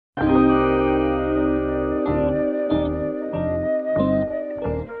This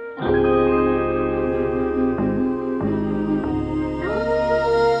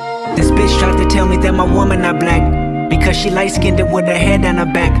bitch tried to tell me that my woman not black because she light-skinned and with her hair down her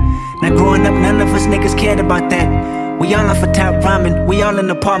back. Now growing up, none of us niggas cared about that. We all in for top ramen, we all in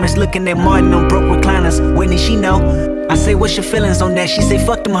apartments looking at Martin on broke recliners. Whitney, she know. I say, what's your feelings on that? She say,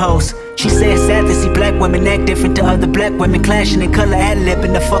 fuck them hoes. She say it's sad to see black women act different to other black women, clashing in color,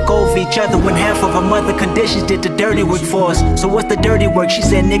 ad-libbing the fuck over each other when half of our mother conditions did the dirty work for us. So what's the dirty work? She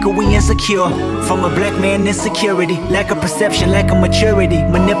said, nigga, we insecure. From a black man, insecurity, lack of perception, lack of maturity,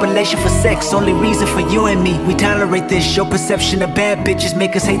 manipulation for sex, only reason for you and me. We tolerate this. Your perception of bad bitches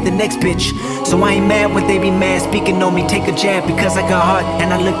make us hate the next bitch. So I ain't mad when they be mad, speaking on me, take a jab because I got heart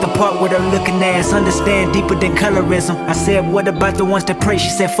and I look the part with her looking ass. Understand deeper than colorism. I said, what about the ones that pray? She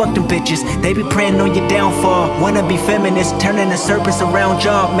said, fuck them bitches. They be praying on your downfall. Wanna be feminist, turning the serpents around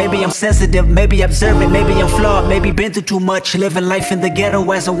y'all. Maybe I'm sensitive, maybe observant, maybe I'm flawed, maybe been through too much. Living life in the ghetto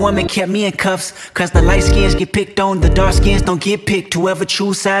as a woman kept me in cuffs. Cause the light skins get picked on, the dark skins don't get picked. Whoever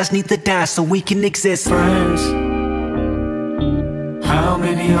choose sides need to die so we can exist. Friends, how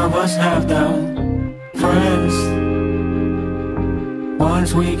many of us have them? Friends,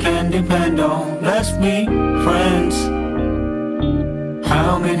 ones we can depend on. Let's be friends.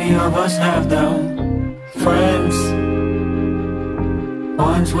 How many of us have them? Friends,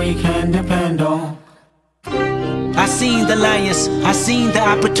 ones we can depend on. I seen the liars, I seen the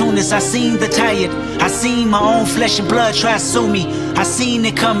opportunists, I seen the tired, I seen my own flesh and blood try to sue me. I seen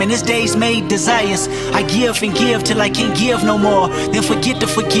it coming, this day's made desires. I give and give till I can't give no more, then forget to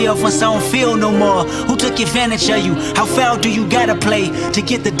forgive once I don't feel no more. Who took advantage of you? How foul do you gotta play to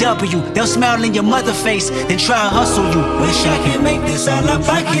get the W? They'll smile in your mother face, then try to hustle you. Wish I could make this all up,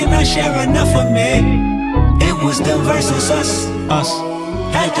 I cannot share enough of me. It was them versus us.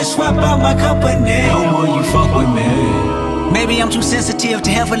 Had to swap out my company. No more you fuck with me. Maybe I'm too sensitive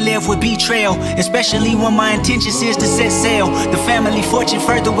to ever live with betrayal, especially when my intentions is to set sail. The family fortune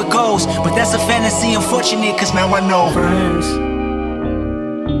further with goals, but that's a fantasy, unfortunate, cause now I know. Friends,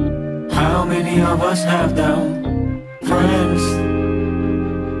 how many of us have them? Friends,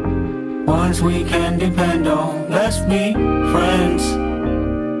 ones we can depend on. Let's be friends.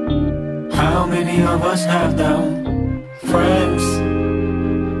 How many of us have them? Friends,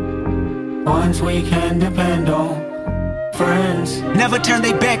 ones we can depend on. Friends, never turn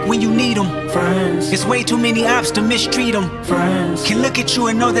they back when you need them. Friends, it's way too many ops to mistreat them. Friends, can look at you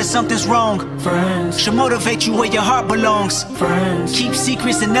and know that something's wrong. Friends, should motivate you where your heart belongs. Friends, keep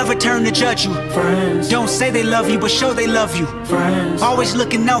secrets and never turn to judge you. Friends, don't say they love you but show they love you. Friends, always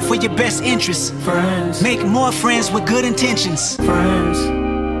looking out for your best interests. Friends, make more friends with good intentions. Friends,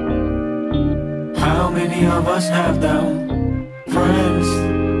 how many of us have them? Friends,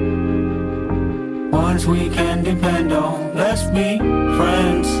 ones we can depend on. Let's be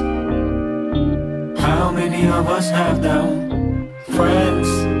friends. How many of us have them? Friends,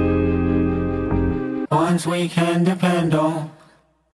 ones we can depend on.